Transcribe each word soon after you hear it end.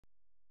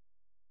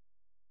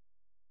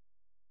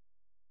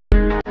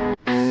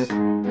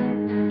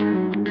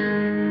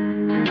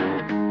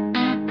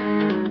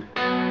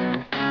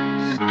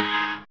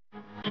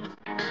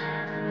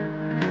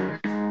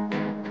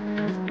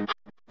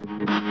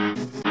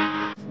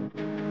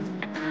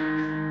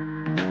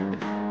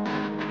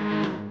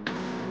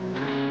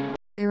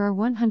are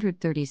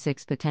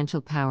 136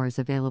 potential powers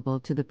available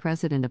to the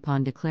President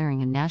upon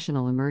declaring a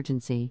national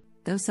emergency,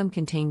 though some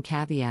contain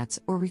caveats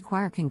or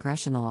require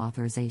congressional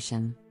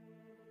authorization.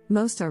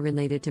 Most are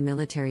related to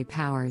military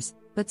powers,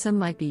 but some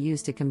might be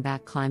used to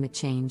combat climate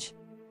change.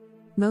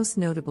 Most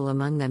notable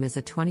among them is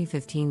a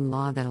 2015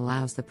 law that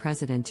allows the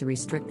President to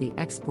restrict the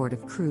export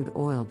of crude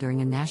oil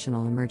during a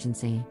national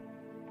emergency.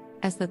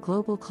 As the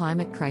global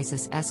climate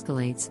crisis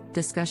escalates,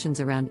 discussions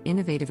around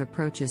innovative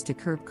approaches to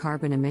curb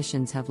carbon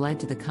emissions have led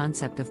to the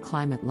concept of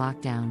climate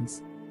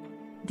lockdowns.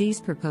 These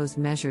proposed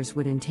measures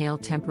would entail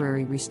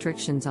temporary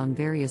restrictions on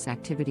various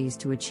activities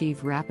to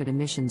achieve rapid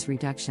emissions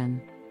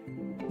reduction.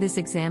 This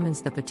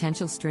examines the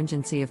potential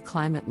stringency of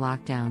climate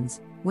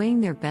lockdowns,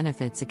 weighing their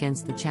benefits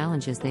against the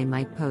challenges they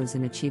might pose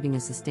in achieving a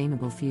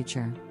sustainable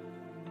future.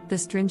 The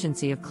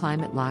stringency of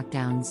climate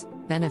lockdowns,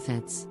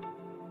 benefits.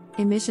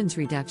 Emissions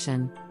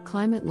reduction.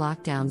 Climate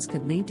lockdowns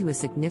could lead to a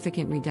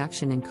significant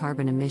reduction in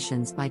carbon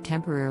emissions by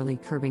temporarily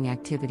curbing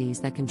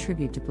activities that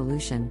contribute to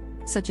pollution,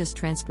 such as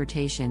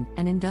transportation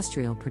and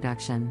industrial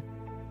production.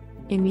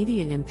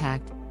 Immediate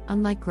impact.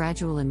 Unlike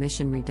gradual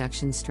emission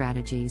reduction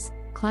strategies,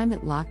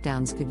 climate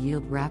lockdowns could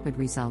yield rapid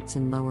results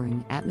in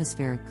lowering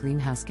atmospheric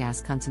greenhouse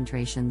gas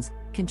concentrations,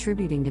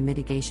 contributing to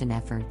mitigation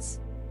efforts.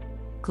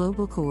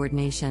 Global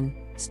coordination.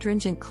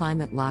 Stringent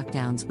climate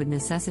lockdowns would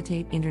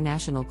necessitate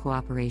international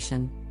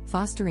cooperation,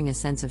 fostering a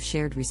sense of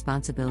shared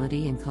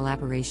responsibility and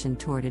collaboration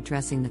toward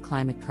addressing the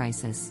climate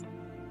crisis.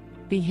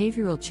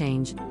 Behavioral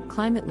change.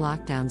 Climate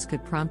lockdowns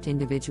could prompt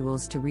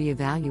individuals to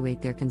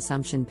re-evaluate their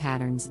consumption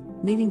patterns,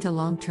 leading to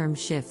long-term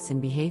shifts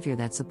in behavior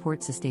that support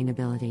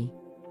sustainability.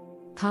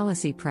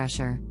 Policy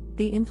pressure.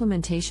 The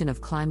implementation of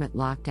climate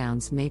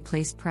lockdowns may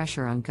place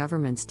pressure on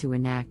governments to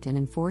enact and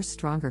enforce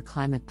stronger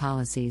climate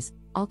policies,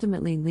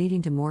 ultimately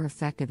leading to more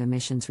effective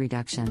emissions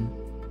reduction.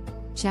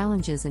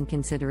 Challenges and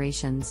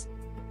considerations.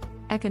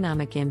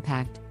 Economic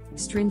impact.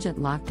 Stringent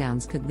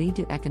lockdowns could lead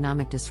to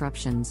economic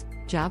disruptions,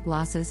 job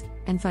losses,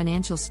 and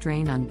financial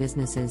strain on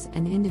businesses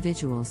and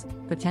individuals,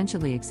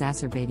 potentially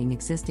exacerbating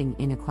existing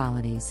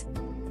inequalities.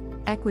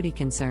 Equity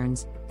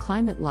concerns.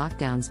 Climate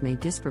lockdowns may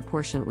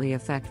disproportionately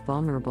affect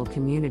vulnerable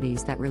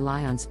communities that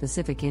rely on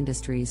specific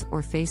industries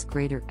or face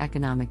greater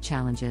economic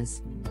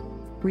challenges.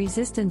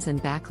 Resistance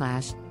and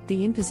backlash.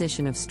 The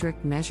imposition of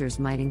strict measures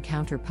might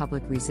encounter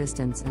public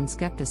resistance and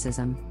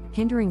skepticism,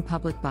 hindering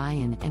public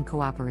buy-in and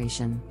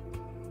cooperation.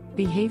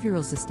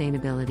 Behavioral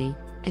sustainability.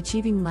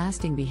 Achieving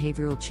lasting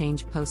behavioral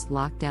change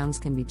post-lockdowns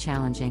can be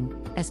challenging,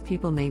 as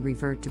people may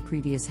revert to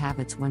previous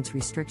habits once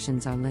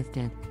restrictions are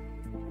lifted.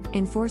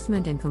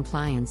 Enforcement and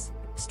compliance.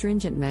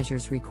 Stringent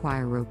measures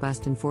require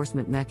robust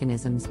enforcement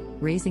mechanisms,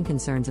 raising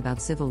concerns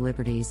about civil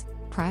liberties,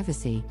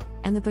 privacy,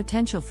 and the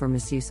potential for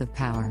misuse of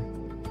power.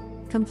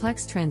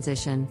 Complex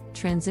transition.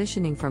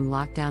 Transitioning from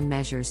lockdown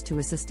measures to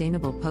a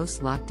sustainable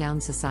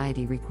post-lockdown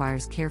society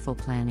requires careful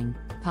planning,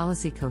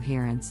 policy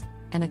coherence,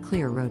 and a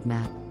clear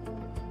roadmap.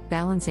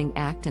 Balancing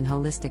act and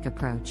holistic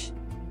approach.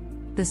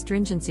 The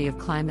stringency of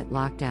climate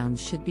lockdowns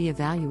should be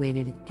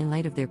evaluated in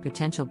light of their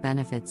potential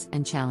benefits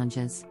and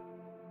challenges.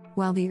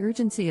 While the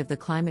urgency of the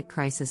climate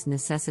crisis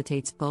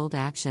necessitates bold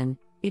action,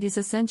 it is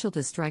essential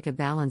to strike a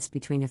balance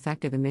between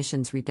effective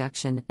emissions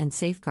reduction and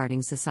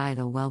safeguarding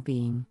societal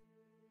well-being.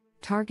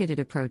 Targeted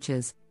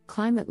approaches.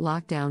 Climate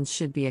lockdowns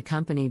should be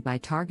accompanied by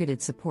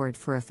targeted support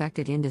for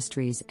affected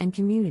industries and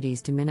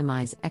communities to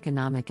minimize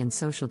economic and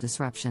social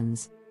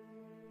disruptions.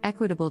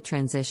 Equitable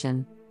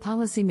transition.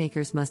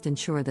 Policymakers must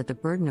ensure that the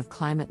burden of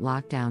climate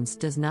lockdowns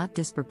does not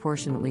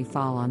disproportionately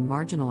fall on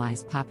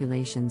marginalized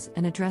populations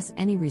and address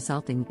any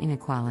resulting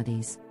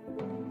inequalities.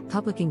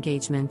 Public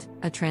engagement.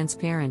 A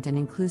transparent and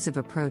inclusive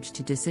approach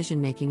to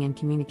decision-making and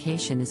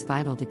communication is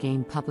vital to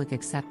gain public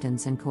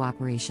acceptance and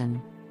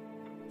cooperation.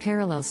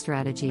 Parallel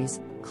strategies.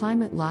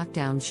 Climate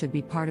lockdowns should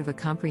be part of a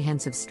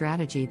comprehensive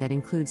strategy that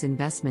includes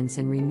investments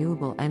in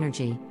renewable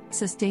energy,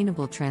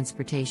 sustainable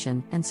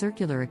transportation, and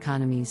circular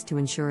economies to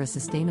ensure a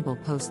sustainable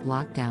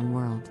post-lockdown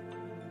world.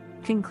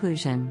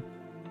 Conclusion.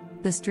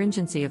 The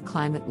stringency of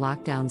climate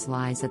lockdowns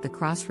lies at the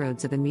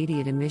crossroads of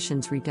immediate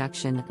emissions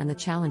reduction and the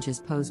challenges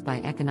posed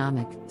by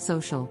economic,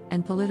 social,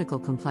 and political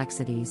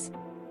complexities.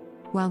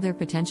 While their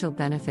potential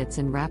benefits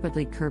in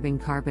rapidly curbing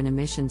carbon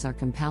emissions are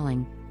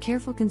compelling,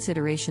 careful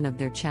consideration of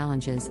their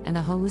challenges and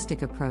a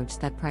holistic approach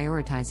that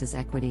prioritizes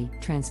equity,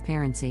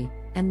 transparency,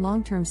 and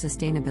long-term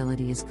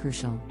sustainability is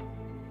crucial.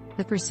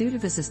 The pursuit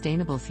of a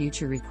sustainable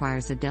future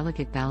requires a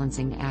delicate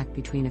balancing act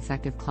between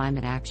effective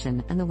climate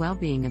action and the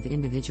well-being of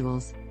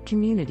individuals,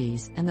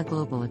 communities, and the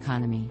global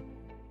economy.